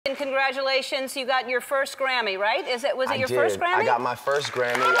Congratulations, you got your first Grammy, right? Was it your first Grammy? I got my first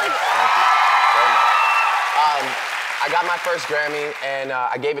Grammy. Oh, I got my first Grammy, and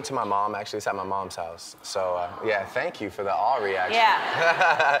I gave it to my mom. Actually, it's at my mom's house. So, yeah, thank you for the awe reaction.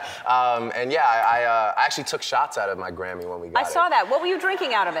 Yeah. And yeah, I actually took shots out of my Grammy when we got it. I saw that. What were you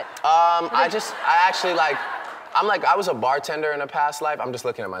drinking out of it? I was a bartender in a past life. I'm just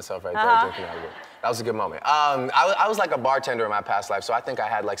looking at myself right there, drinking out of it. That was a good moment. I was like a bartender in my past life, so I think I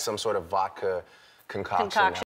had like some sort of vodka concoction.